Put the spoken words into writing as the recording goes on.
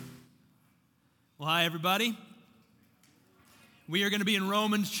Well, hi, everybody. We are going to be in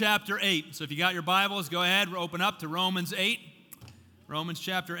Romans chapter 8. So if you got your Bibles, go ahead. We'll open up to Romans 8. Romans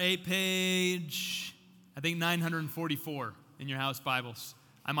chapter 8, page, I think 944 in your house Bibles.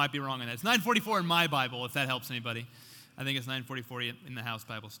 I might be wrong on that. It's 944 in my Bible, if that helps anybody. I think it's 944 in the house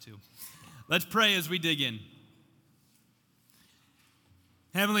Bibles, too. Let's pray as we dig in.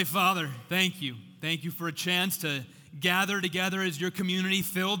 Heavenly Father, thank you. Thank you for a chance to gather together as your community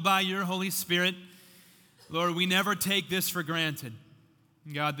filled by your Holy Spirit. Lord, we never take this for granted.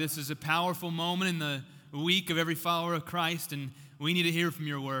 God, this is a powerful moment in the week of every follower of Christ, and we need to hear from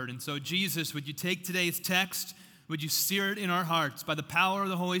your word. And so, Jesus, would you take today's text, would you sear it in our hearts by the power of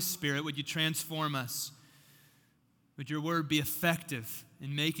the Holy Spirit? Would you transform us? Would your word be effective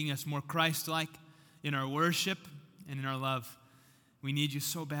in making us more Christ-like in our worship and in our love? We need you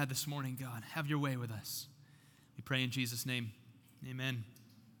so bad this morning, God. Have your way with us. We pray in Jesus' name. Amen.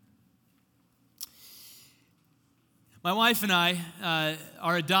 My wife and I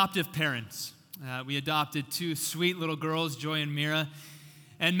are adoptive parents. We adopted two sweet little girls, Joy and Mira.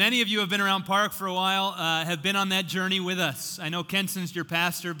 And many of you have been around Park for a while, have been on that journey with us. I know Kenson's your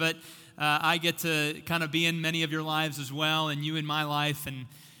pastor, but I get to kind of be in many of your lives as well, and you in my life.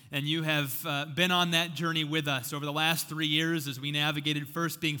 And you have been on that journey with us over the last 3 years as we navigated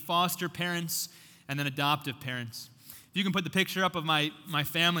first being foster parents and then adoptive parents. If you can put the picture up of my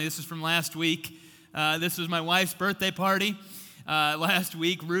family, this is from last week. This was my wife's birthday party last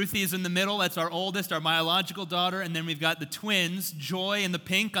week. Ruthie's in the middle. That's our oldest, our biological daughter. And then we've got the twins, Joy in the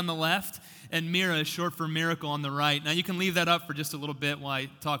pink on the left, and Mira, short for miracle, on the right. Now, you can leave that up for just a little bit while I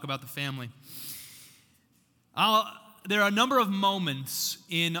talk about the family. There are a number of moments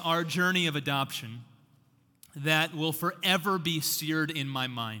in our journey of adoption that will forever be seared in my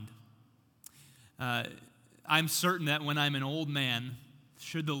mind. I'm certain that when I'm an old man,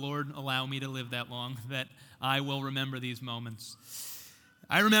 should the Lord allow me to live that long, that I will remember these moments.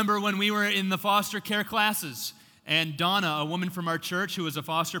 I remember when we were in the foster care classes, and Donna, a woman from our church who was a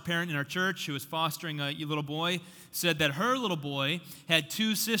foster parent in our church, who was fostering a little boy, said that her little boy had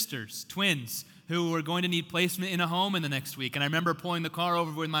two sisters, twins, who were going to need placement in a home in the next week. And I remember pulling the car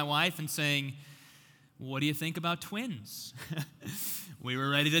over with my wife and saying, "What do you think about twins?" We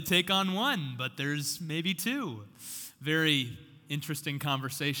were ready to take on one, but there's maybe two. Very interesting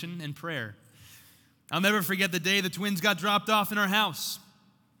conversation and prayer. I'll never forget the day the twins got dropped off in our house.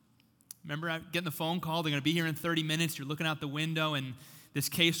 Remember getting the phone call, they're going to be here in 30 minutes. You're looking out the window, and this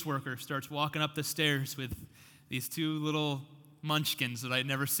caseworker starts walking up the stairs with these two little munchkins that I'd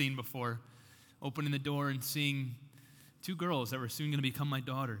never seen before, opening the door and seeing two girls that were soon going to become my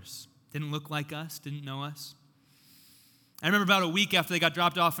daughters. Didn't look like us, didn't know us. I remember about a week after they got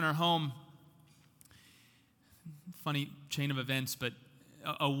dropped off in our home, funny chain of events, but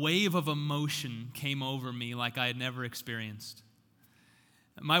a wave of emotion came over me like I had never experienced.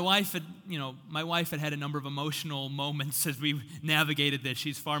 My wife had had a number of emotional moments as we navigated this.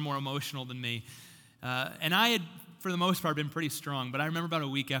 She's far more emotional than me. And I had, for the most part, been pretty strong. But I remember about a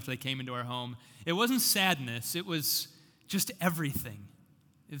week after they came into our home, it wasn't sadness. It was just everything.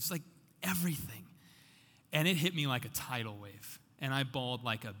 It was like everything. And it hit me like a tidal wave. And I bawled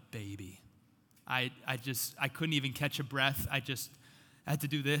like a baby. I couldn't even catch a breath. I just had to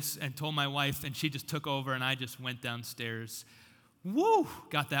do this and told my wife, and she just took over, and I just went downstairs. Woo!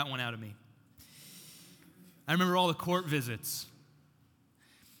 Got that one out of me. I remember all the court visits.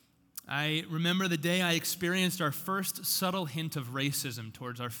 I remember the day I experienced our first subtle hint of racism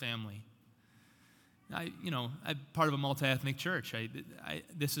towards our family. I'm part of a multi-ethnic church.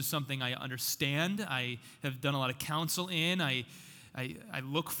 This is something I understand. I have done a lot of counsel in. I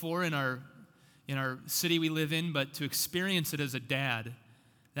look for in our city we live in, but to experience it as a dad,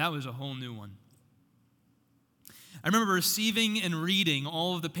 that was a whole new one. I remember receiving and reading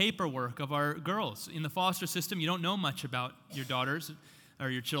all of the paperwork of our girls. In the foster system, you don't know much about your daughters or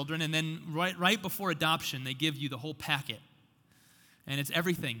your children, and then right before adoption, they give you the whole packet. And it's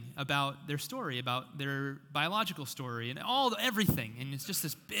everything about their story, about their biological story, and everything. And it's just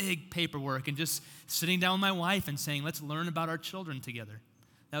this big paperwork, and just sitting down with my wife and saying, let's learn about our children together.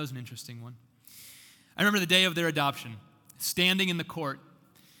 That was an interesting one. I remember the day of their adoption, standing in the court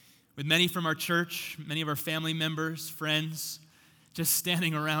with many from our church, many of our family members, friends, just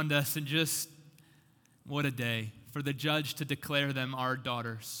standing around us, and just, what a day for the judge to declare them our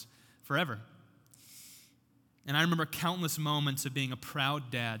daughters forever. And I remember countless moments of being a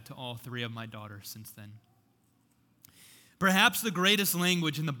proud dad to all three of my daughters since then. Perhaps the greatest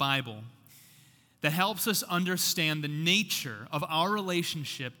language in the Bible that helps us understand the nature of our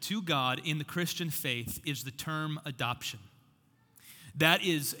relationship to God in the Christian faith is the term adoption. That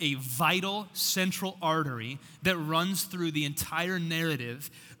is a vital central artery that runs through the entire narrative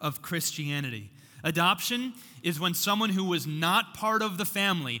of Christianity. Adoption is when someone who was not part of the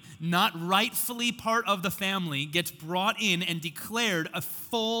family, not rightfully part of the family, gets brought in and declared a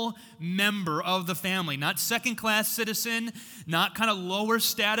full member of the family. Not second-class citizen, not kind of lower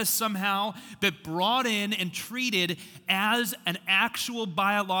status somehow, but brought in and treated as an actual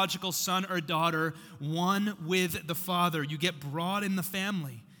biological son or daughter, one with the Father. You get brought in the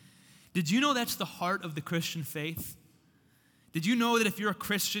family. Did you know that's the heart of the Christian faith? Did you know that if you're a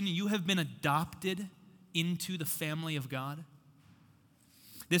Christian, you have been adopted into the family of God?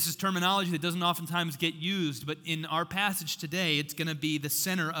 This is terminology that doesn't oftentimes get used, but in our passage today, it's going to be the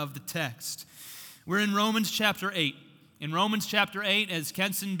center of the text. We're in Romans chapter 8. In Romans chapter 8, as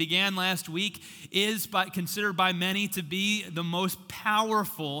Kenson began last week, is considered by many to be the most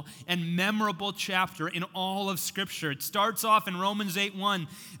powerful and memorable chapter in all of Scripture. It starts off in Romans 8:1.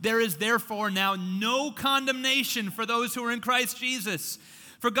 There is therefore now no condemnation for those who are in Christ Jesus.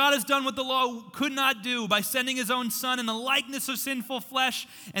 For God has done what the law could not do by sending his own Son in the likeness of sinful flesh,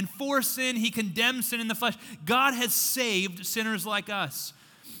 and for sin he condemned sin in the flesh. God has saved sinners like us.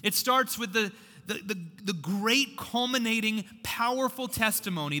 It starts with the great culminating powerful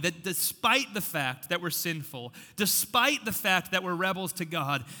testimony that despite the fact that we're sinful, despite the fact that we're rebels to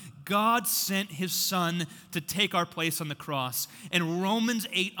God, God sent his Son to take our place on the cross. And Romans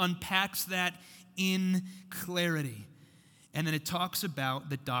 8 unpacks that in clarity. And then it talks about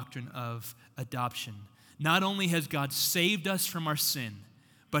the doctrine of adoption. Not only has God saved us from our sin,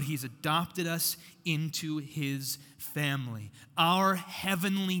 but he's adopted us into his family. Our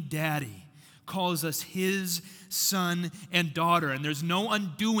heavenly daddy calls us his son and daughter, and there's no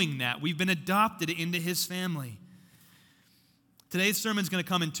undoing that. We've been adopted into his family. Today's sermon is going to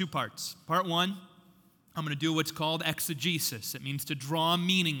come in two parts. Part one, I'm going to do what's called exegesis. It means to draw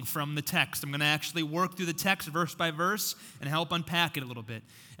meaning from the text. I'm going to actually work through the text verse by verse and help unpack it a little bit.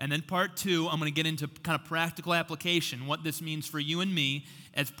 And then part two, I'm going to get into kind of practical application, what this means for you and me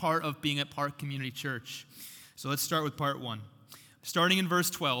as part of being at Park Community Church. So let's start with part one. Starting in verse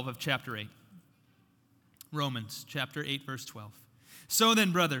 12 of chapter 8. Romans chapter 8, verse 12. So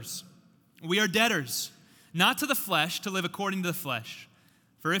then, brothers, we are debtors, not to the flesh, to live according to the flesh.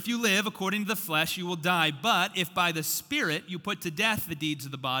 For if you live according to the flesh, you will die. But if by the Spirit you put to death the deeds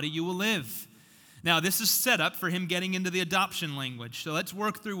of the body, you will live. Now, this is set up for him getting into the adoption language. So let's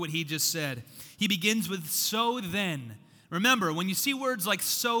work through what he just said. He begins with, so then. Remember, when you see words like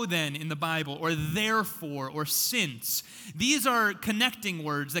so then in the Bible, or therefore, or since, these are connecting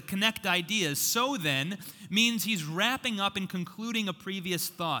words that connect ideas. So then means he's wrapping up and concluding a previous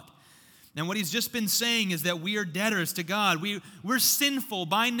thought. And what he's just been saying is that we are debtors to God. We're sinful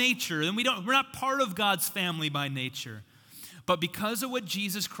by nature, and we're not part of God's family by nature. But because of what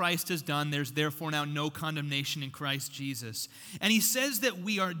Jesus Christ has done, there's therefore now no condemnation in Christ Jesus. And he says that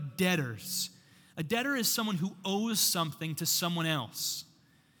we are debtors. A debtor is someone who owes something to someone else.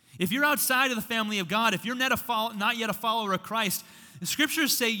 If you're outside of the family of God, if you're not yet a follower of Christ, the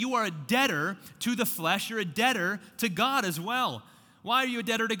scriptures say you are a debtor to the flesh. You're a debtor to God as well. Why are you a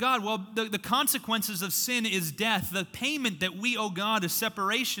debtor to God? Well, the consequences of sin is death. The payment that we owe God is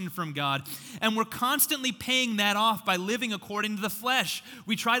separation from God. And we're constantly paying that off by living according to the flesh.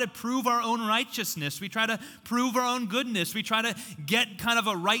 We try to prove our own righteousness. We try to prove our own goodness. We try to get kind of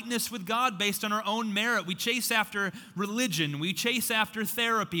a rightness with God based on our own merit. We chase after religion. We chase after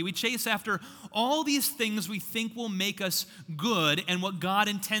therapy. We chase after all these things we think will make us good and what God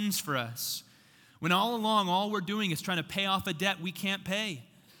intends for us. When all along, all we're doing is trying to pay off a debt we can't pay.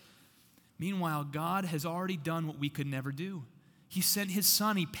 Meanwhile, God has already done what we could never do. He sent his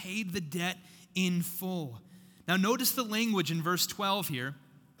Son. He paid the debt in full. Now, notice the language in verse 12 here.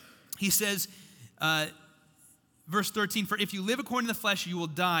 He says, verse 13, for if you live according to the flesh, you will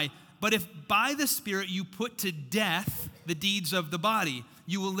die. But if by the Spirit you put to death the deeds of the body,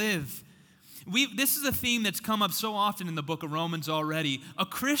 you will live. This is a theme that's come up so often in the book of Romans already. A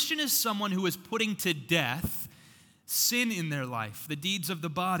Christian is someone who is putting to death sin in their life, the deeds of the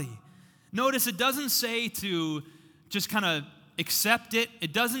body. Notice it doesn't say to just kind of accept it.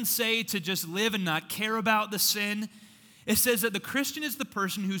 It doesn't say to just live and not care about the sin. It says that the Christian is the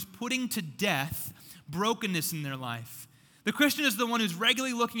person who's putting to death brokenness in their life. The Christian is the one who's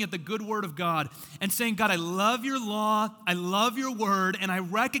regularly looking at the good word of God and saying, God, I love your law, I love your word, and I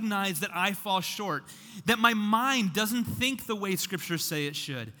recognize that I fall short, that my mind doesn't think the way scriptures say it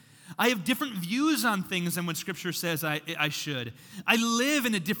should. I have different views on things than what Scripture says I should. I live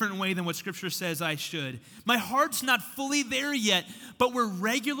in a different way than what Scripture says I should. My heart's not fully there yet, but we're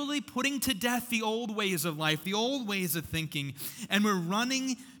regularly putting to death the old ways of life, the old ways of thinking, and we're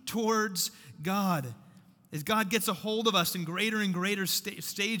running towards God. As God gets a hold of us in greater and greater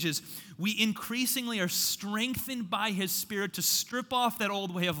stages, we increasingly are strengthened by His Spirit to strip off that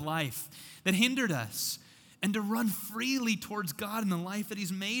old way of life that hindered us and to run freely towards God and the life that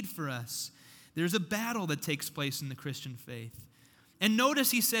He's made for us. There's a battle that takes place in the Christian faith. And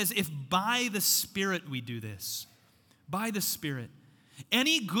notice he says, if by the Spirit we do this, by the Spirit.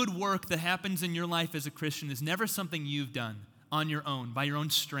 Any good work that happens in your life as a Christian is never something you've done on your own, by your own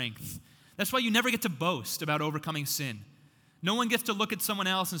strength. That's why you never get to boast about overcoming sin. No one gets to look at someone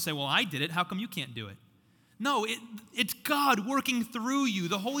else and say, well, I did it. How come you can't do it? No, it's God working through you,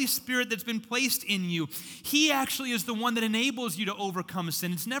 the Holy Spirit that's been placed in you. He actually is the one that enables you to overcome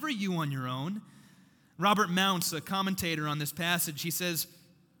sin. It's never you on your own. Robert Mounce, a commentator on this passage, he says,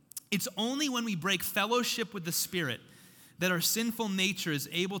 it's only when we break fellowship with the Spirit that our sinful nature is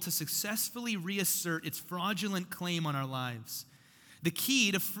able to successfully reassert its fraudulent claim on our lives. The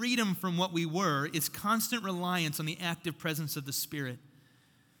key to freedom from what we were is constant reliance on the active presence of the Spirit.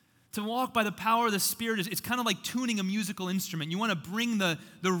 To walk by the power of the Spirit, it's kind of like tuning a musical instrument. You want to bring the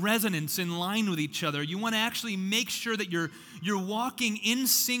resonance in line with each other. You want to actually make sure that you're walking in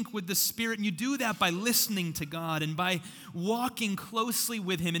sync with the Spirit, and you do that by listening to God and by walking closely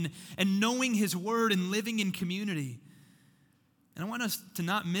with Him and knowing His Word and living in community. And I want us to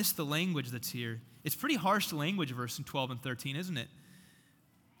not miss the language that's here. It's pretty harsh language, verse 12 and 13, isn't it?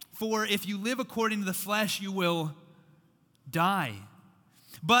 For if you live according to the flesh, you will die.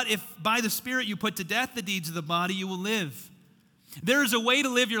 But if by the Spirit you put to death the deeds of the body, you will live. There is a way to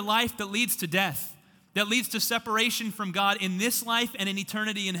live your life that leads to death, that leads to separation from God in this life and in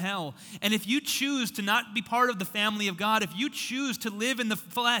eternity in hell. And if you choose to not be part of the family of God, if you choose to live in the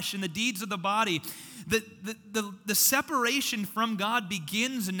flesh and the deeds of the body, the separation from God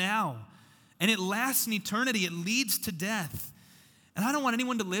begins now. And it lasts in eternity. It leads to death. And I don't want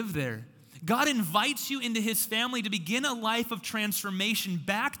anyone to live there. God invites you into His family to begin a life of transformation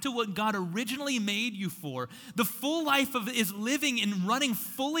back to what God originally made you for. The full life is living and running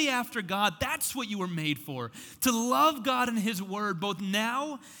fully after God. That's what you were made for. To love God and His Word both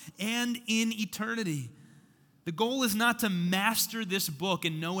now and in eternity. The goal is not to master this book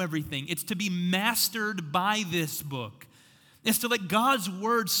and know everything. It's to be mastered by this book. It's to let God's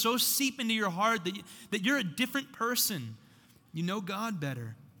Word so seep into your heart that you're a different person. You know God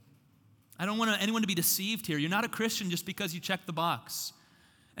better. I don't want anyone to be deceived here. You're not a Christian just because you check the box.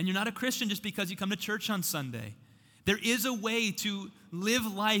 And you're not a Christian just because you come to church on Sunday. There is a way to live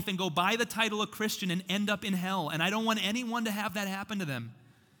life and go by the title of Christian and end up in hell. And I don't want anyone to have that happen to them.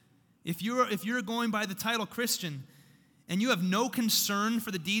 If you're going by the title Christian and you have no concern for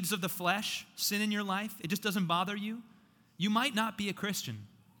the deeds of the flesh, sin in your life, it just doesn't bother you, you might not be a Christian.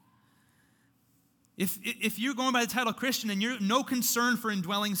 If you're going by the title Christian and you're no concern for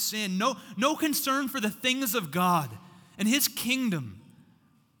indwelling sin, no concern for the things of God and His kingdom,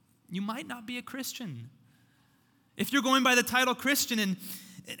 you might not be a Christian. If you're going by the title Christian and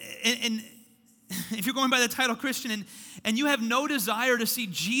if you're going by the title Christian and you have no desire to see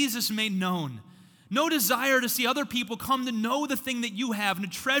Jesus made known, no desire to see other people come to know the thing that you have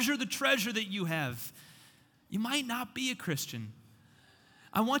and to treasure the treasure that you have, you might not be a Christian.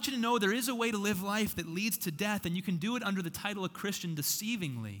 I want you to know there is a way to live life that leads to death, and you can do it under the title of Christian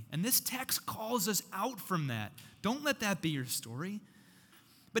deceivingly. And this text calls us out from that. Don't let that be your story.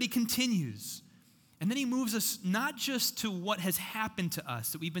 But he continues. And then he moves us not just to what has happened to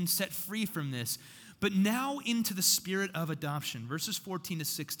us, that we've been set free from this, but now into the spirit of adoption. Verses 14 to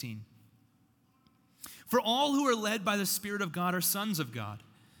 16. For all who are led by the Spirit of God are sons of God.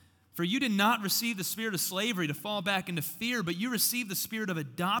 For you did not receive the spirit of slavery to fall back into fear, but you received the spirit of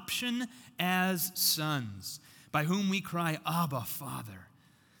adoption as sons, by whom we cry, Abba, Father.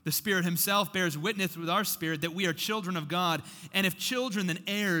 The Spirit Himself bears witness with our spirit that we are children of God, and if children, then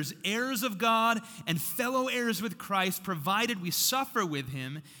heirs, heirs of God, and fellow heirs with Christ, provided we suffer with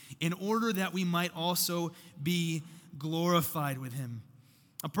Him, in order that we might also be glorified with Him.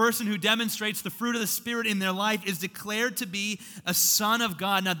 A person who demonstrates the fruit of the Spirit in their life is declared to be a son of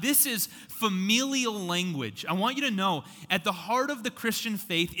God. Now, this is familial language. I want you to know, at the heart of the Christian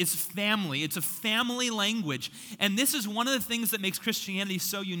faith is family. It's a family language. And this is one of the things that makes Christianity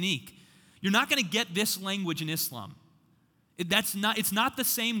so unique. You're not going to get this language in Islam. It's not the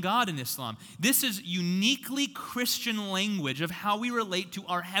same God in Islam. This is uniquely Christian language of how we relate to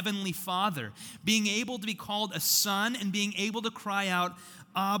our Heavenly Father, being able to be called a son and being able to cry out,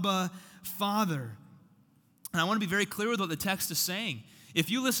 Abba, Father. And I want to be very clear with what the text is saying. If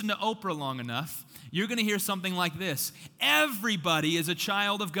you listen to Oprah long enough, you're going to hear something like this: everybody is a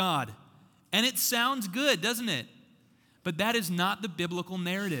child of God. And it sounds good, doesn't it? But that is not the biblical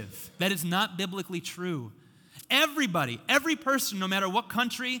narrative. That is not biblically true. Everybody, every person, no matter what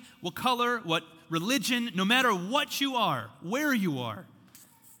country, what color, what religion, no matter what you are, where you are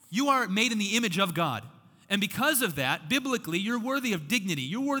made in the image of God. And because of that, biblically, you're worthy of dignity,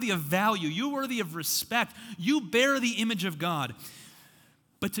 you're worthy of value, you're worthy of respect. You bear the image of God.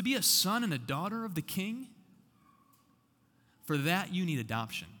 But to be a son and a daughter of the King, for that you need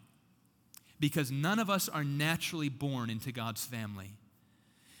adoption. Because none of us are naturally born into God's family.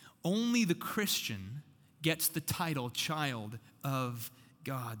 Only the Christian gets the title child of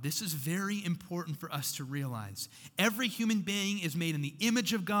God. This is very important for us to realize. Every human being is made in the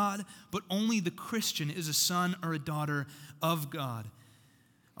image of God, but only the Christian is a son or a daughter of God.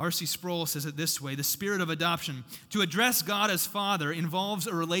 R.C. Sproul says it this way: the spirit of adoption, to address God as Father, involves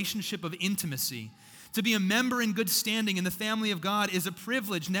a relationship of intimacy. To be a member in good standing in the family of God is a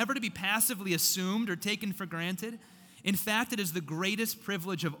privilege never to be passively assumed or taken for granted. In fact, it is the greatest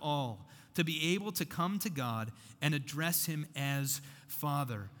privilege of all, to be able to come to God and address Him as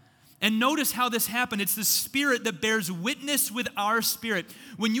Father. And notice how this happened. It's the Spirit that bears witness with our spirit.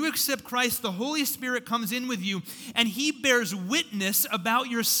 When you accept Christ, the Holy Spirit comes in with you, and He bears witness about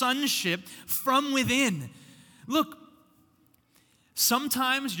your sonship from within. Look,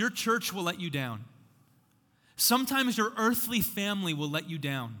 sometimes your church will let you down. Sometimes your earthly family will let you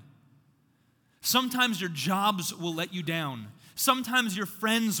down. Sometimes your jobs will let you down. Sometimes your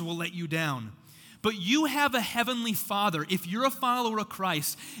friends will let you down. But you have a heavenly Father, if you're a follower of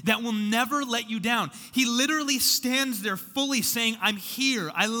Christ, that will never let you down. He literally stands there fully saying, I'm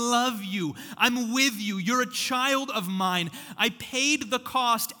here, I love you, I'm with you, you're a child of mine. I paid the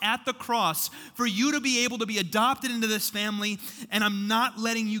cost at the cross for you to be able to be adopted into this family, and I'm not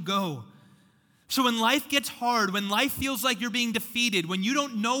letting you go. So when life gets hard, when life feels like you're being defeated, when you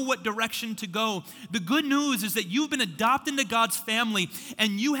don't know what direction to go, the good news is that you've been adopted into God's family,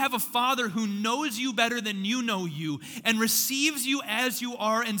 and you have a Father who knows you better than you know you and receives you as you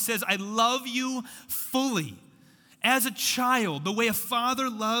are and says, I love you fully. As a child, the way a father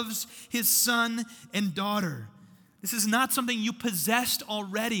loves his son and daughter. This is not something you possessed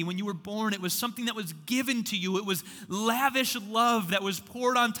already when you were born. It was something that was given to you. It was lavish love that was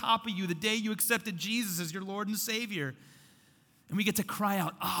poured on top of you the day you accepted Jesus as your Lord and Savior. And we get to cry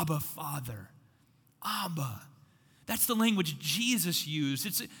out, Abba, Father. Abba. That's the language Jesus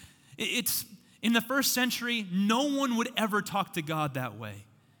used. It's in the first century, no one would ever talk to God that way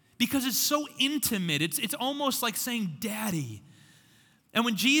because it's so intimate. It's almost like saying daddy. And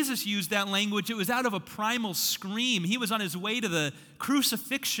when Jesus used that language, it was out of a primal scream. He was on his way to the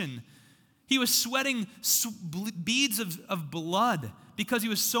crucifixion. He was sweating beads of blood because he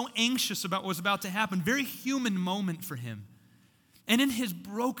was so anxious about what was about to happen. Very human moment for him. And in his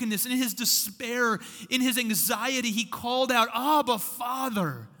brokenness, in his despair, in his anxiety, he called out, Abba,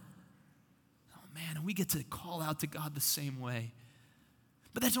 Father. Oh man, and we get to call out to God the same way.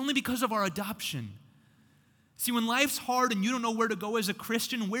 But that's only because of our adoption. See, when life's hard and you don't know where to go as a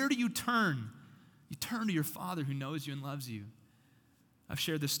Christian, where do you turn? You turn to your Father who knows you and loves you. I've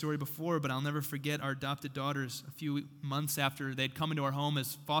shared this story before, but I'll never forget our adopted daughters a few months after they'd come into our home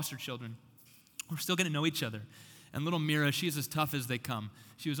as foster children. We're still getting to know each other. And little Mira, she's as tough as they come.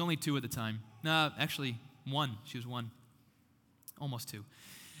 She was only 2 at the time. No, actually 1. She was 1. Almost 2.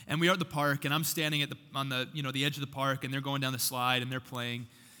 And we are at the park, and I'm standing on the edge of the park, and they're going down the slide, and they're playing.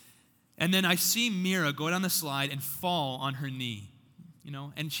 And then I see Mira go down the slide and fall on her knee,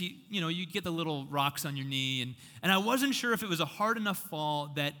 and she, you get the little rocks on your knee, and I wasn't sure if it was a hard enough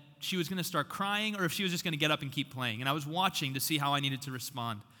fall that she was going to start crying or if she was just going to get up and keep playing. And I was watching to see how I needed to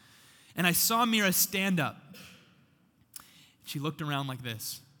respond. And I saw Mira stand up. She looked around like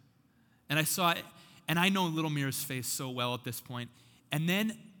this. And I saw it, and I know little Mira's face so well at this point. And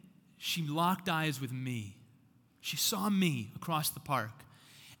then she locked eyes with me. She saw me across the park.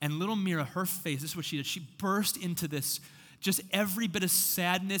 And little Mira, her face, this is what she did. She burst into this, just every bit of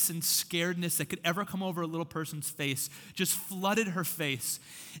sadness and scaredness that could ever come over a little person's face, just flooded her face.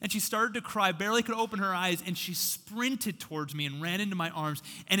 And she started to cry, barely could open her eyes, and she sprinted towards me and ran into my arms.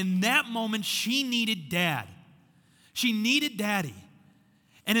 And in that moment, she needed Dad. She needed Daddy.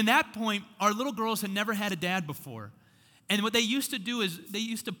 And in that point, our little girls had never had a dad before. And what they used to do is they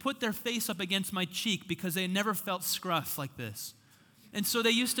used to put their face up against my cheek because they had never felt scruff like this. And so they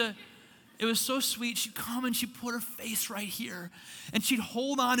used to, it was so sweet. She'd come and she'd put her face right here. And she'd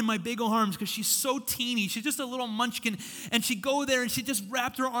hold on in my big arms because she's so teeny. She's just a little munchkin. And she'd go there and she just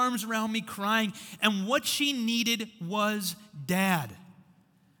wrapped her arms around me crying. And what she needed was dad.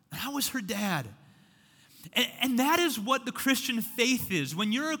 And I was her dad. And that is what the Christian faith is.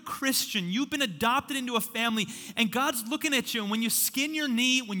 When you're a Christian, you've been adopted into a family, and God's looking at you, and when you skin your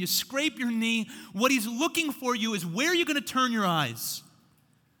knee, when you scrape your knee, what he's looking for you is where you're going to turn your eyes.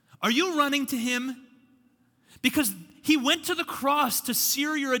 Are you running to him? Because he went to the cross to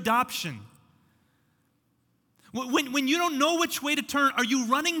sear your adoption. When you don't know which way to turn, are you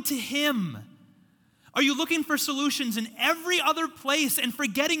running to him? Are you looking for solutions in every other place and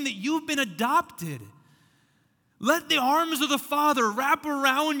forgetting that you've been adopted? Let the arms of the Father wrap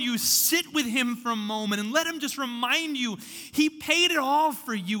around you. Sit with him for a moment and let him just remind you he paid it all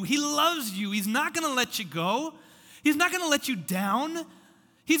for you. He loves you. He's not going to let you go. He's not going to let you down.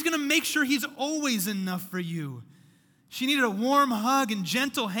 He's going to make sure he's always enough for you. She needed a warm hug and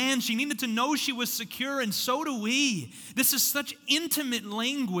gentle hands. She needed to know she was secure, and so do we. This is such intimate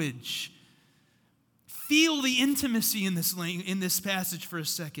language. Feel the intimacy in this passage for a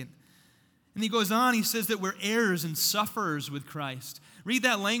second. And he goes on, he says that we're heirs and sufferers with Christ. Read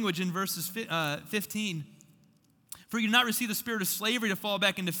that language in verses 15. For you did not receive the spirit of slavery to fall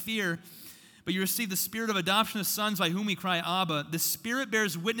back into fear, but you received the spirit of adoption as sons by whom we cry, Abba. The Spirit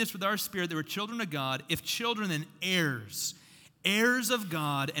bears witness with our spirit that we're children of God. If children, then heirs, heirs of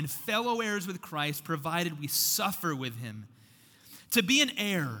God and fellow heirs with Christ, provided we suffer with him. To be an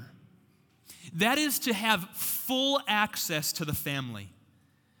heir, that is to have full access to the family.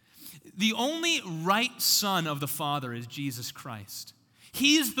 The only right son of the Father is Jesus Christ.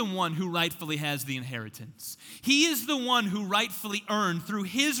 He is the one who rightfully has the inheritance. He is the one who rightfully earned through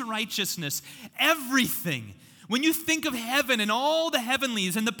his righteousness everything. When you think of heaven and all the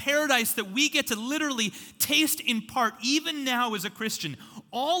heavenlies and the paradise that we get to literally taste in part, even now as a Christian,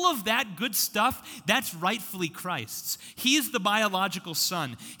 all of that good stuff, that's rightfully Christ's. He is the biological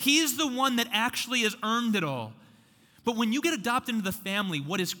son. He is the one that actually has earned it all. But when you get adopted into the family,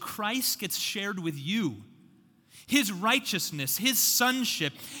 what is Christ gets shared with you. His righteousness, his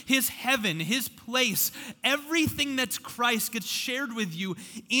sonship, his heaven, his place, everything that's Christ gets shared with you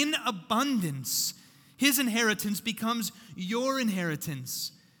in abundance. His inheritance becomes your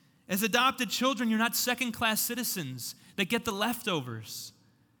inheritance. As adopted children, you're not second-class citizens that get the leftovers.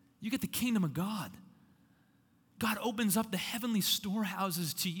 You get the kingdom of God. God opens up the heavenly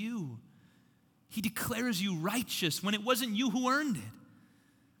storehouses to you. He declares you righteous when it wasn't you who earned it.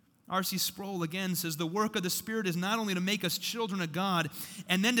 R.C. Sproul again says, the work of the Spirit is not only to make us children of God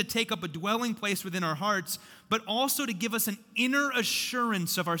and then to take up a dwelling place within our hearts, but also to give us an inner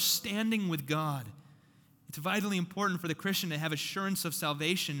assurance of our standing with God. It's vitally important for the Christian to have assurance of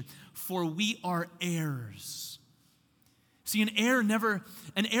salvation, for we are heirs. See, an heir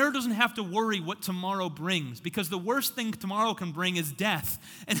doesn't have to worry what tomorrow brings, because the worst thing tomorrow can bring is death.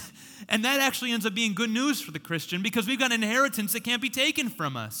 And that actually ends up being good news for the Christian, because we've got an inheritance that can't be taken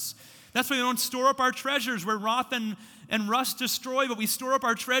from us. That's why we don't store up our treasures where wrath and rust destroy, but we store up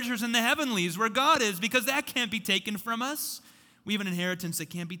our treasures in the heavenlies where God is, because that can't be taken from us. We have an inheritance that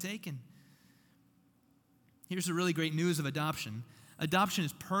can't be taken. Here's the really great news of adoption. Adoption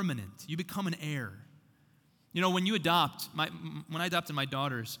is permanent. You become an heir. You know, when you adopt, when I adopted my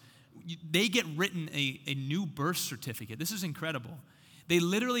daughters, they get written a new birth certificate. This is incredible. They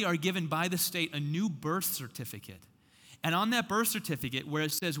literally are given by the state a new birth certificate. And on that birth certificate, where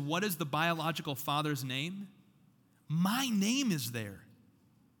it says, what is the biological father's name? My name is there.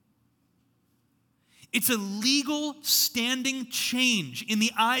 It's a legal standing change in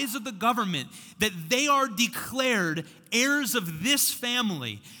the eyes of the government that they are declared heirs of this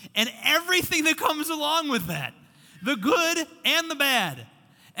family and everything that comes along with that, the good and the bad.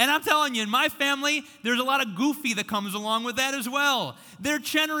 And I'm telling you, in my family, there's a lot of goofy that comes along with that as well. They're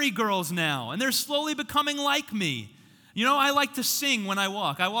Chenery girls now, and they're slowly becoming like me. You know, I like to sing when I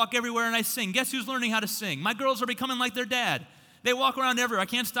walk. I walk everywhere and I sing. Guess who's learning how to sing? My girls are becoming like their dad. They walk around everywhere. I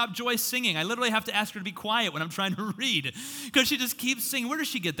can't stop Joyce singing. I literally have to ask her to be quiet when I'm trying to read because she just keeps singing. Where does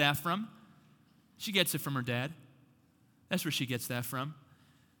she get that from? She gets it from her dad. That's where she gets that from.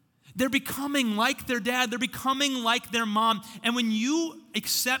 They're becoming like their dad. They're becoming like their mom. And when you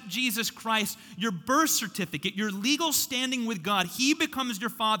accept Jesus Christ, your birth certificate, your legal standing with God, He becomes your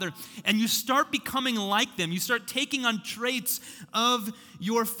father, and you start becoming like them. You start taking on traits of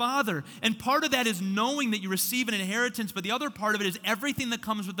your father. And part of that is knowing that you receive an inheritance, but the other part of it is everything that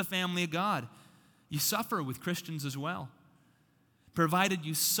comes with the family of God. You suffer with Christians as well, provided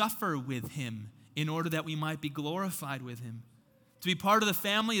you suffer with Him in order that we might be glorified with Him. To be part of the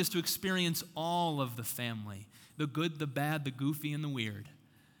family is to experience all of the family, the good, the bad, the goofy, and the weird.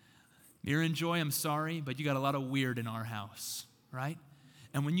 Mira and Joy, I'm sorry, but you got a lot of weird in our house, right?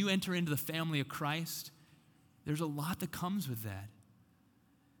 And when you enter into the family of Christ, there's a lot that comes with that.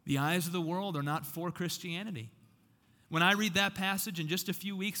 The eyes of the world are not for Christianity. When I read that passage, in just a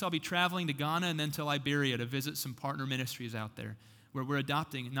few weeks, I'll be traveling to Ghana and then to Liberia to visit some partner ministries out there where we're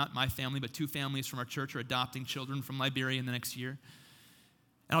adopting, not my family, but 2 families from our church are adopting children from Liberia in the next year.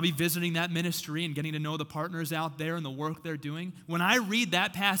 And I'll be visiting that ministry and getting to know the partners out there and the work they're doing. When I read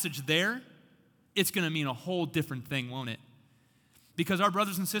that passage there, it's going to mean a whole different thing, won't it? Because our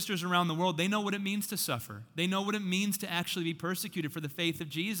brothers and sisters around the world, they know what it means to suffer. They know what it means to actually be persecuted for the faith of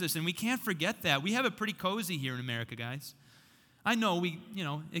Jesus, and we can't forget that. We have it pretty cozy here in America, guys. I know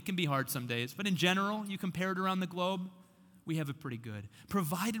it can be hard some days, but in general, you compare it around the globe, we have it pretty good.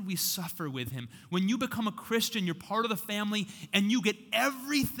 Provided we suffer with him. When you become a Christian, you're part of the family, and you get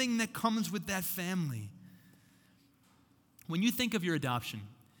everything that comes with that family. When you think of your adoption,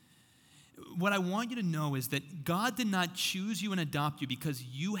 what I want you to know is that God did not choose you and adopt you because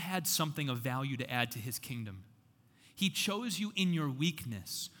you had something of value to add to his kingdom. He chose you in your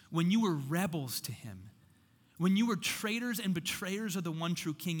weakness, when you were rebels to him. When you were traitors and betrayers of the one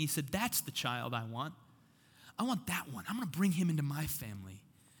true king, he said, that's the child I want. I want that one. I'm going to bring him into my family.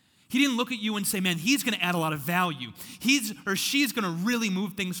 He didn't look at you and say, man, he's going to add a lot of value. He's or she's going to really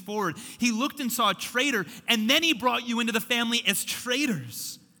move things forward. He looked and saw a traitor, and then he brought you into the family as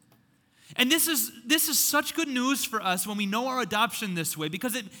traitors. And this is such good news for us when we know our adoption this way,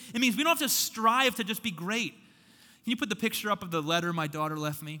 because it means we don't have to strive to just be great. Can you put the picture up of the letter my daughter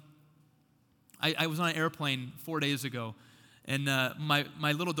left me? I was on an airplane 4 days ago, and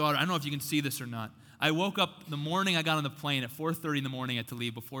my little daughter, I don't know if you can see this or not. I woke up the morning I got on the plane at 4:30 in the morning. I had to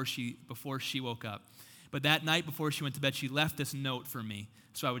leave before she woke up. But that night before she went to bed, she left this note for me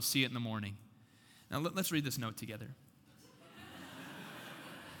so I would see it in the morning. Now let's read this note together.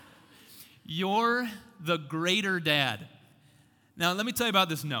 You're the greater dad. Now let me tell you about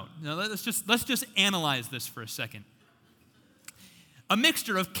this note. Now let's just analyze this for a second. A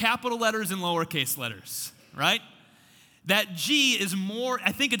mixture of capital letters and lowercase letters, right? That G is more,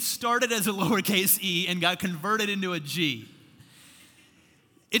 I think it started as a lowercase e and got converted into a G.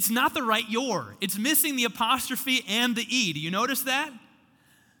 It's not the right your. It's missing the apostrophe and the E. Do you notice that?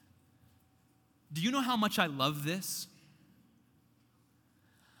 Do you know how much I love this?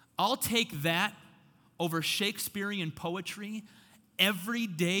 I'll take that over Shakespearean poetry every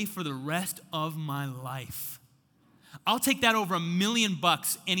day for the rest of my life. I'll take that over $1 million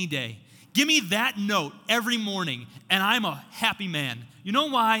any day. Give me that note every morning, and I'm a happy man. You know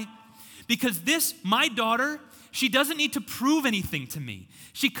why? Because my daughter, she doesn't need to prove anything to me.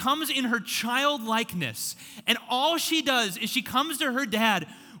 She comes in her childlikeness, and all she does is she comes to her dad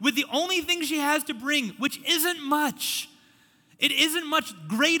with the only thing she has to bring, which isn't much. It isn't much.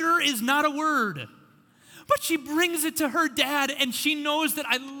 Greater is not a word. But she brings it to her dad, and she knows that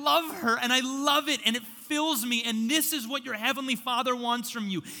I love her, and I love it, and it fills me, and this is what your heavenly Father wants from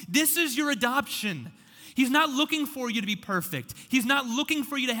you. This is your adoption. He's not looking for you to be perfect. He's not looking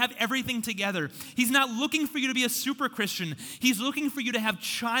for you to have everything together. He's not looking for you to be a super Christian. He's looking for you to have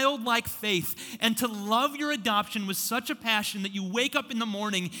childlike faith and to love your adoption with such a passion that you wake up in the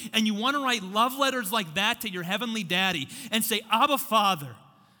morning and you want to write love letters like that to your heavenly daddy and say, Abba, Father,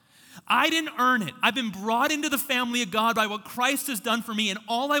 I didn't earn it. I've been brought into the family of God by what Christ has done for me, and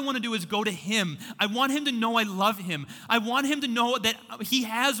all I want to do is go to him. I want him to know I love him. I want him to know that he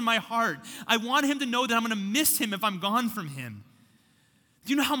has my heart. I want him to know that I'm going to miss him if I'm gone from him.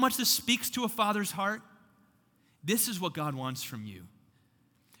 Do you know how much this speaks to a father's heart? This is what God wants from you.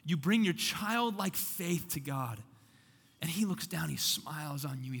 You bring your childlike faith to God, and he looks down, he smiles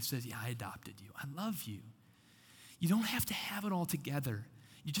on you, he says, yeah, I adopted you. I love you. You don't have to have it all together.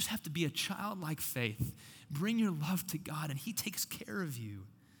 You just have to be a childlike faith. Bring your love to God, and he takes care of you.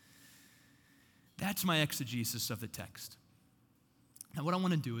 That's my exegesis of the text. Now, what I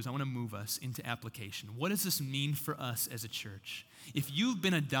want to do is I want to move us into application. What does this mean for us as a church? If you've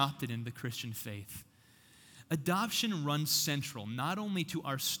been adopted into the Christian faith, adoption runs central not only to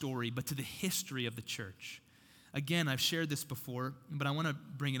our story, but to the history of the church. Again, I've shared this before, but I want to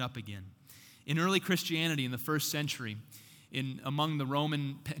bring it up again. In early Christianity in the first century, among the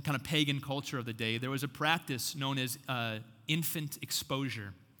Roman kind of pagan culture of the day, there was a practice known as infant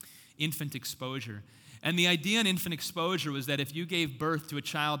exposure. Infant exposure. And the idea in infant exposure was that if you gave birth to a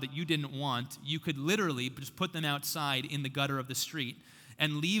child that you didn't want, you could literally just put them outside in the gutter of the street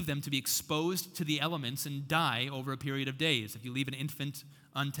and leave them to be exposed to the elements and die over a period of days. If you leave an infant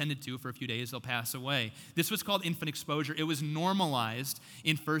untended to for a few days, they'll pass away. This was called infant exposure. It was normalized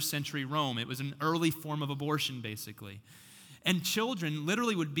in first century Rome. It was an early form of abortion, basically. And children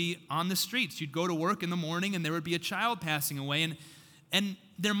literally would be on the streets. You'd go to work in the morning and there would be a child passing away. And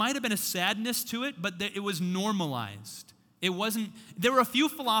there might have been a sadness to it, but it was normalized. It wasn't, there were a few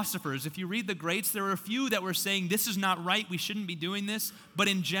philosophers, if you read the greats, there were a few that were saying this is not right, we shouldn't be doing this, but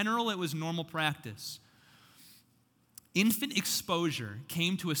in general it was normal practice. Infant exposure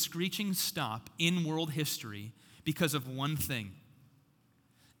came to a screeching stop in world history because of one thing.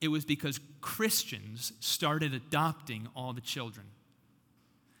 It was because Christians started adopting all the children.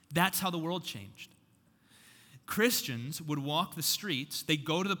 That's how the world changed. Christians would walk the streets, they'd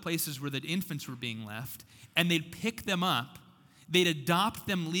go to the places where the infants were being left, and they'd pick them up, they'd adopt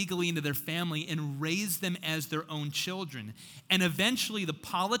them legally into their family and raise them as their own children. And eventually the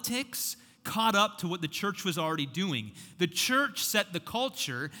politics caught up to what the church was already doing. The church set the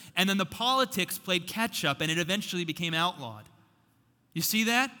culture, and then the politics played catch up, and it eventually became outlawed. You see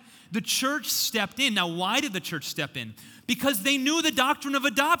that? The church stepped in. Now, why did the church step in? Because they knew the doctrine of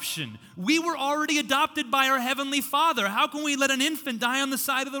adoption. We were already adopted by our Heavenly Father. How can we let an infant die on the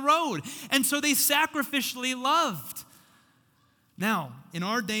side of the road? And so they sacrificially loved. Now, in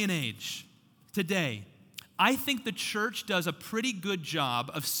our day and age, today, I think the church does a pretty good job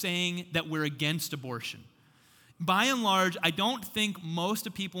of saying that we're against abortion. By and large, I don't think most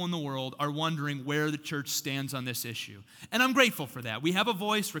of people in the world are wondering where the church stands on this issue. And I'm grateful for that. We have a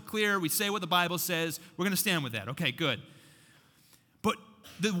voice, we're clear, we say what the Bible says, we're going to stand with that. Okay, good. But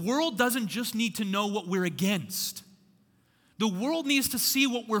the world doesn't just need to know what we're against. The world needs to see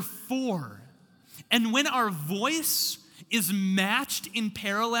what we're for. And when our voice is matched in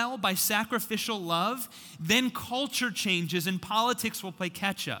parallel by sacrificial love, then culture changes and politics will play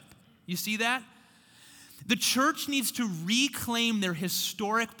catch up. You see that? The church needs to reclaim their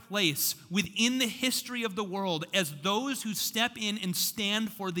historic place within the history of the world as those who step in and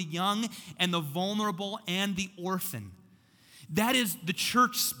stand for the young and the vulnerable and the orphan. That is the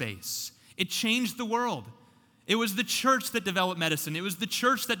church space. It changed the world. It was the church that developed medicine. It was the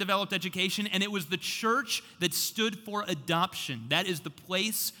church that developed education, and it was the church that stood for adoption. That is the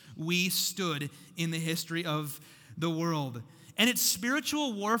place we stood in the history of the world. And it's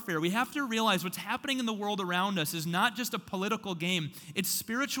spiritual warfare. We have to realize what's happening in the world around us is not just a political game. It's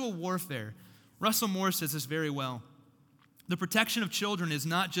spiritual warfare. Russell Moore says this very well. The protection of children is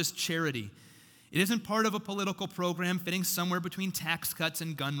not just charity. It isn't part of a political program fitting somewhere between tax cuts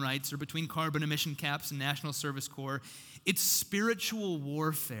and gun rights or between carbon emission caps and National Service Corps. It's spiritual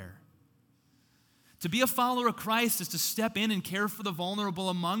warfare. To be a follower of Christ is to step in and care for the vulnerable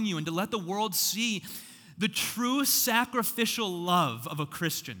among you and to let the world see the true sacrificial love of a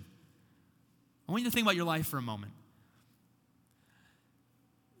Christian. I want you to think about your life for a moment.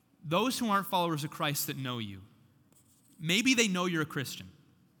 Those who aren't followers of Christ that know you, maybe they know you're a Christian,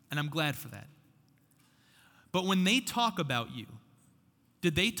 and I'm glad for that. But when they talk about you,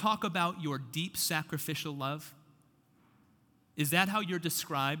 did they talk about your deep sacrificial love? Is that how you're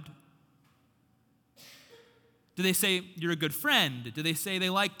described? Do they say you're a good friend? Do they say they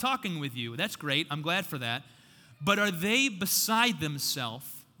like talking with you? That's great. I'm glad for that. But are they beside themselves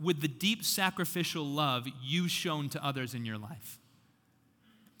with the deep sacrificial love you've shown to others in your life?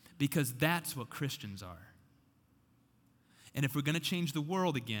 Because that's what Christians are. And if we're going to change the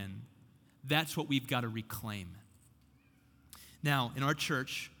world again, that's what we've got to reclaim. Now, in our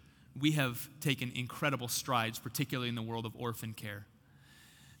church, we have taken incredible strides, particularly in the world of orphan care.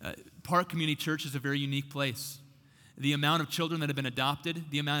 Park Community Church is a very unique place. The amount of children that have been adopted,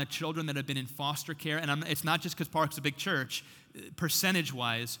 the amount of children that have been in foster care, and it's not just because Park's a big church.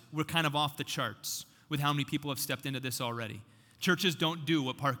 Percentage-wise, we're kind of off the charts with how many people have stepped into this already. Churches don't do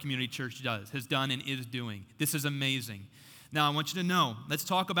what Park Community Church has done and is doing. This is amazing. Now, I want you to know, let's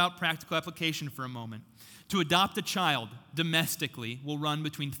talk about practical application for a moment. To adopt a child domestically will run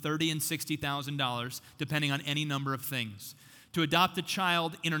between $30,000 and $60,000, depending on any number of things. To adopt a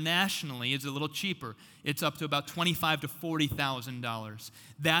child internationally is a little cheaper. It's up to about $25,000 to $40,000.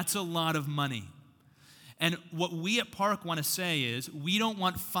 That's a lot of money. And what we at Park want to say is we don't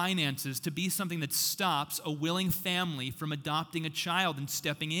want finances to be something that stops a willing family from adopting a child and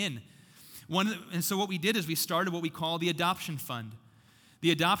stepping in. And so what we did is we started what we call the Adoption Fund.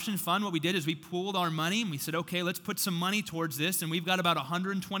 The Adoption Fund, what we did is we pooled our money and we said, okay, let's put some money towards this. And we've got about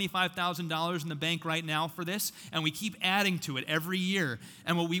 $125,000 in the bank right now for this. And we keep adding to it every year.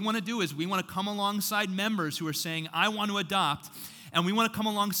 And what we want to do is we want to come alongside members who are saying, I want to adopt. And we want to come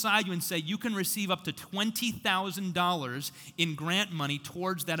alongside you and say you can receive up to $20,000 in grant money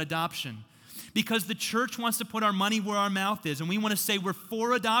towards that adoption. Because the church wants to put our money where our mouth is, and we want to say we're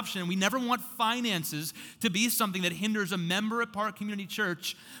for adoption, and we never want finances to be something that hinders a member at Park Community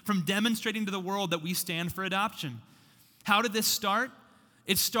Church from demonstrating to the world that we stand for adoption. How did this start?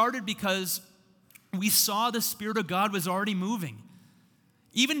 It started because we saw the Spirit of God was already moving.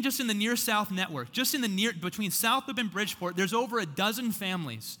 Even just in the Near South network, just in the between South Loop and Bridgeport, there's over a dozen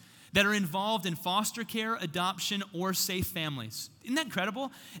families that are involved in foster care, adoption, or safe families. Isn't that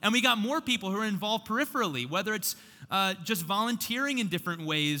incredible? And we got more people who are involved peripherally, whether it's just volunteering in different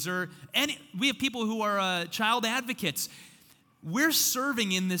ways, we have people who are child advocates. We're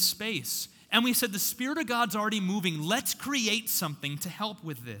serving in this space. And we said, the Spirit of God's already moving. Let's create something to help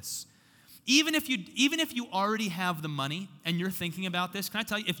with this. Even if you already have the money and you're thinking about this, can I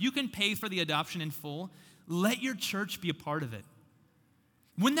tell you, if you can pay for the adoption in full, let your church be a part of it.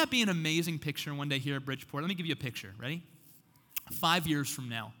 Wouldn't that be an amazing picture one day here at Bridgeport? Let me give you a picture. Ready? 5 years from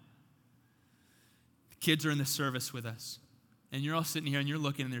now, the kids are in the service with us, and you're all sitting here and you're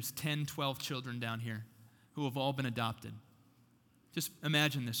looking, and there's 10, 12 children down here who have all been adopted. Just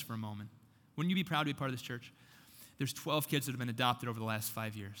imagine this for a moment. Wouldn't you be proud to be part of this church? There's 12 kids that have been adopted over the last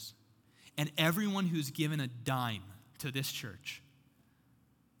 5 years. And everyone who's given a dime to this church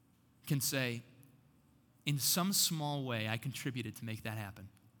can say, in some small way, I contributed to make that happen.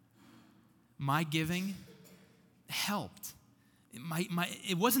 My giving helped.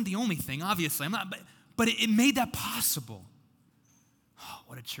 It wasn't the only thing, obviously. But it made that possible. Oh,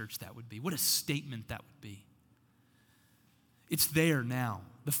 what a church that would be. What a statement that would be. It's there now.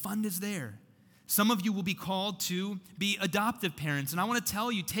 The fund is there. Some of you will be called to be adoptive parents. And I want to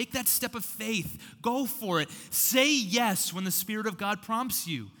tell you, take that step of faith. Go for it. Say yes when the Spirit of God prompts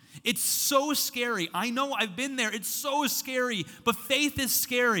you. It's so scary. I know, I've been there. It's so scary, but faith is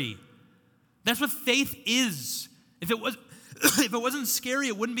scary. That's what faith is. If it wasn't scary,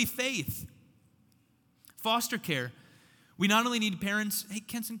 it wouldn't be faith. Foster care. We not only need parents. Hey,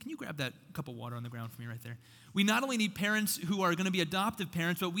 Kenson, can you grab that cup of water on the ground for me right there? We not only need parents who are going to be adoptive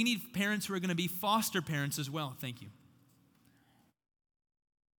parents, but we need parents who are going to be foster parents as well. Thank you.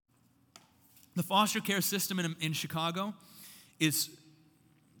 The foster care system in Chicago is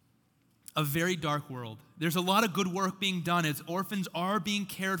a very dark world. There's a lot of good work being done as orphans are being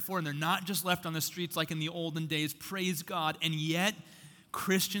cared for, and they're not just left on the streets like in the olden days. Praise God. And yet,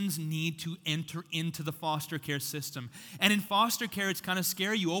 Christians need to enter into the foster care system. And in foster care, it's kind of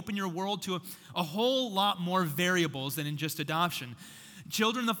scary. You open your world to a whole lot more variables than in just adoption.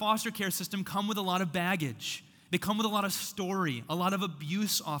 Children in the foster care system come with a lot of baggage. They come with a lot of story, a lot of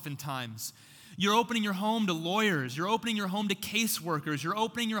abuse oftentimes. You're opening your home to lawyers. You're opening your home to caseworkers. You're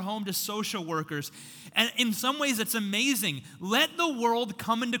opening your home to social workers. And in some ways, it's amazing. Let the world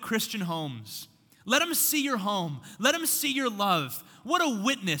come into Christian homes. Let them see your home. Let them see your love. What a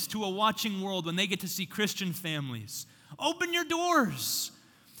witness to a watching world when they get to see Christian families. Open your doors.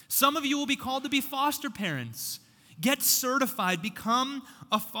 Some of you will be called to be foster parents. Get certified. Become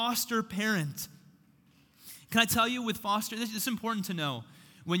a foster parent. Can I tell you with foster, this is important to know.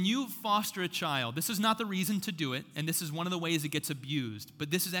 When you foster a child, this is not the reason to do it, and this is one of the ways it gets abused, but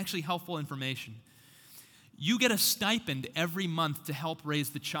this is actually helpful information. You get a stipend every month to help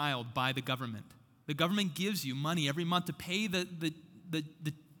raise the child by the government. The government gives you money every month to pay the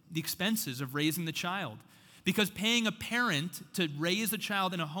expenses of raising the child. Because paying a parent to raise a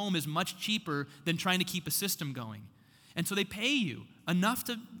child in a home is much cheaper than trying to keep a system going. And so they pay you enough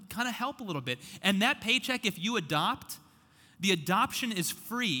to kind of help a little bit. And that paycheck, if you adopt, the adoption is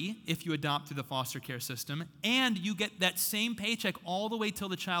free if you adopt through the foster care system, and you get that same paycheck all the way till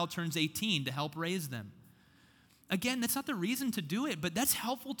the child turns 18 to help raise them. Again, that's not the reason to do it, but that's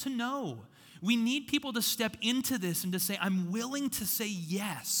helpful to know. We need people to step into this and to say, I'm willing to say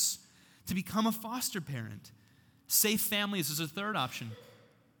yes to become a foster parent. Safe families is a third option.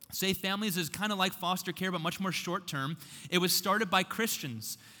 Safe Families is kind of like foster care, but much more short-term. It was started by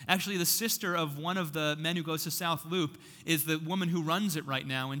Christians. Actually, the sister of one of the men who goes to South Loop is the woman who runs it right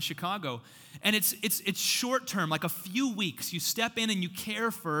now in Chicago. And it's short-term, like a few weeks. You step in and you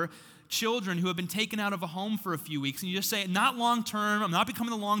care for children who have been taken out of a home for a few weeks. And you just say, not long-term, I'm not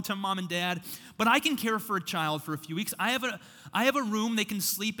becoming the long-term mom and dad, but I can care for a child for a few weeks. I have a room they can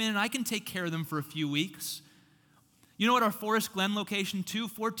sleep in, and I can take care of them for a few weeks. You know, at our Forest Glen location, 2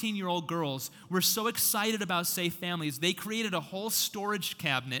 14-year-old girls were so excited about Safe Families, they created a whole storage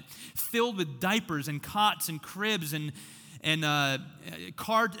cabinet filled with diapers and cots and cribs and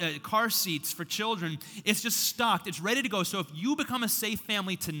car seats for children. It's just stocked. It's ready to go. So if you become a Safe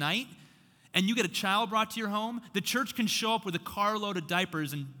Family tonight and you get a child brought to your home, the church can show up with a carload of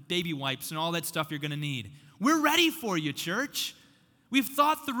diapers and baby wipes and all that stuff you're going to need. We're ready for you, church. We've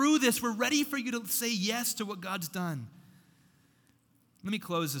thought through this. We're ready for you to say yes to what God's done. Let me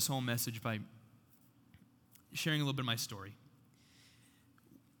close this whole message by sharing a little bit of my story.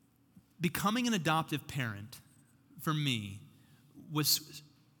 Becoming an adoptive parent, for me, was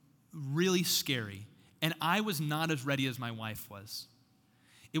really scary, and I was not as ready as my wife was.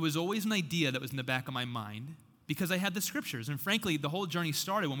 It was always an idea that was in the back of my mind because I had the scriptures. And frankly, the whole journey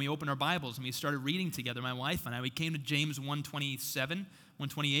started when we opened our Bibles and we started reading together, my wife and I. We came to James 1:27,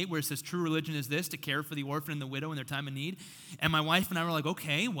 1:28, where it says, true religion is this, to care for the orphan and the widow in their time of need. And my wife and I were like,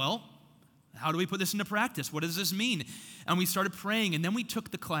 okay, well, how do we put this into practice? What does this mean? And we started praying, and then we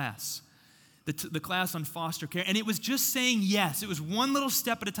took the class. The class on foster care, and it was just saying yes. It was one little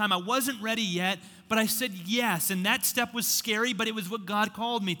step at a time. I wasn't ready yet, but I said yes, and that step was scary, but it was what God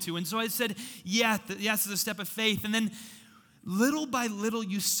called me to, and so I said yes. Yes is a step of faith, and then little by little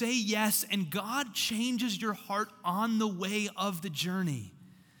you say yes, and God changes your heart on the way of the journey.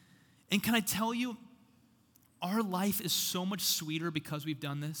 And can I tell you, our life is so much sweeter because we've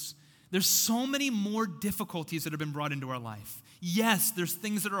done this. There's so many more difficulties that have been brought into our life. Yes, there's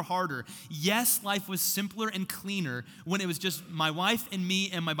things that are harder. Yes, life was simpler and cleaner when it was just my wife and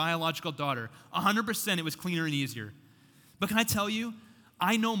me and my biological daughter. 100% it was cleaner and easier. But can I tell you,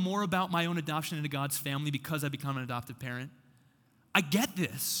 I know more about my own adoption into God's family because I've become an adoptive parent. I get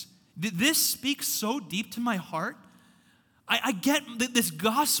this. This speaks so deep to my heart. I get this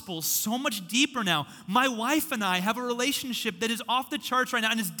gospel so much deeper now. My wife and I have a relationship that is off the charts right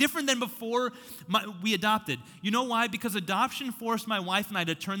now, and it's different than before we adopted. You know why? Because adoption forced my wife and I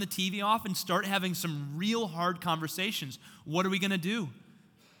to turn the TV off and start having some real hard conversations. What are we going to do?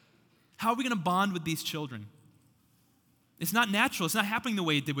 How are we going to bond with these children? It's not natural. It's not happening the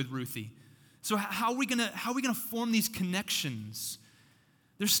way it did with Ruthie. So how are we going to form these connections?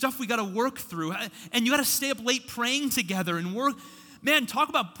 There's stuff we got to work through. And you got to stay up late praying together and work. Man, talk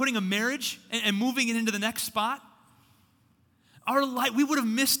about putting a marriage and moving it into the next spot. Our life, we would have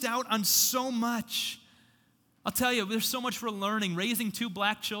missed out on so much. I'll tell you, there's so much we're learning. Raising 2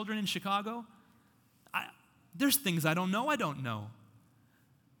 black children in Chicago, there's things I don't know.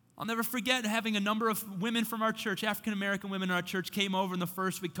 I'll never forget having a number of women from our church, African-American women in our church, came over in the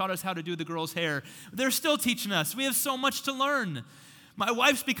first week, taught us how to do the girls' hair. They're still teaching us. We have so much to learn. My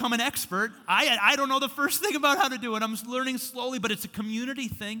wife's become an expert. I don't know the first thing about how to do it. I'm learning slowly, but it's a community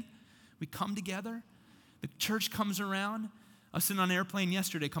thing. We come together. The church comes around. I was sitting on an airplane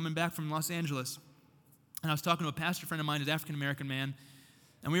yesterday coming back from Los Angeles, and I was talking to a pastor friend of mine, an African-American man,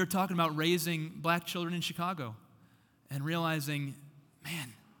 and we were talking about raising black children in Chicago and realizing,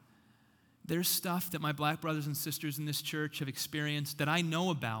 man, there's stuff that my black brothers and sisters in this church have experienced that I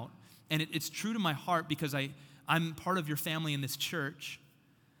know about, and it's true to my heart because I'm part of your family in this church,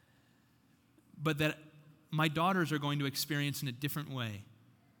 but that my daughters are going to experience in a different way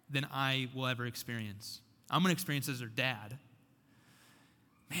than I will ever experience. I'm going to experience as their dad.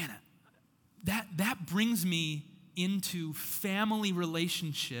 Man, that brings me into family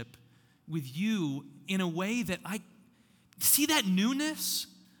relationship with you in a way that I see that newness.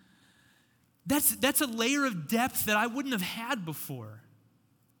 That's a layer of depth that I wouldn't have had before.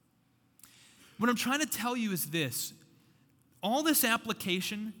 What I'm trying to tell you is this. All this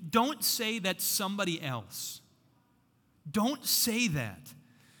application, don't say that's somebody else. Don't say that.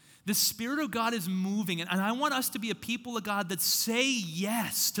 The Spirit of God is moving, and I want us to be a people of God that say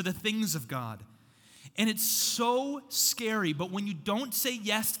yes to the things of God. And it's so scary, but when you don't say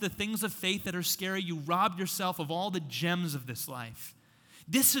yes to the things of faith that are scary, you rob yourself of all the gems of this life.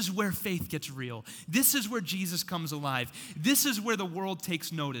 This is where faith gets real. This is where Jesus comes alive. This is where the world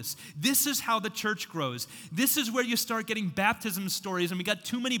takes notice. This is how the church grows. This is where you start getting baptism stories, and we got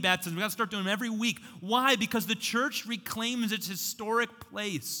too many baptisms. We got to start doing them every week. Why? Because the church reclaims its historic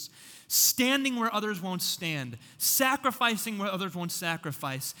place, standing where others won't stand, sacrificing where others won't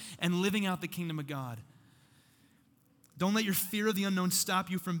sacrifice, and living out the kingdom of God. Don't let your fear of the unknown stop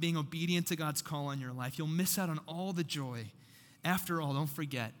you from being obedient to God's call on your life. You'll miss out on all the joy. After all, don't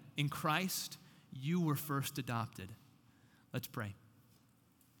forget, in Christ, you were first adopted. Let's pray.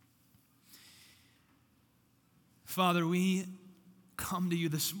 Father, we come to you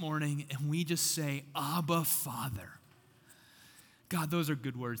this morning and we just say, Abba, Father. God, those are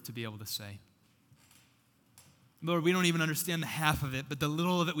good words to be able to say. Lord, we don't even understand the half of it, but the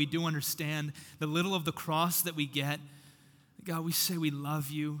little of it we do understand, the little of the cross that we get, God, we say we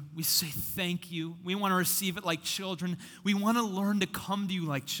love you. We say thank you. We want to receive it like children. We want to learn to come to you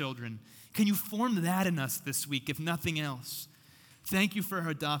like children. Can you form that in us this week, if nothing else? Thank you for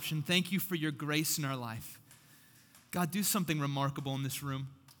her adoption. Thank you for your grace in our life. God, do something remarkable in this room.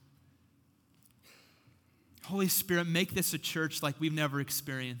 Holy Spirit, make this a church like we've never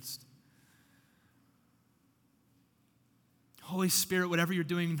experienced. Holy Spirit, whatever you're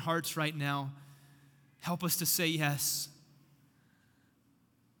doing in hearts right now, help us to say yes.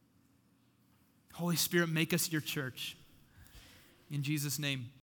 Holy Spirit, make us your church. In Jesus' name.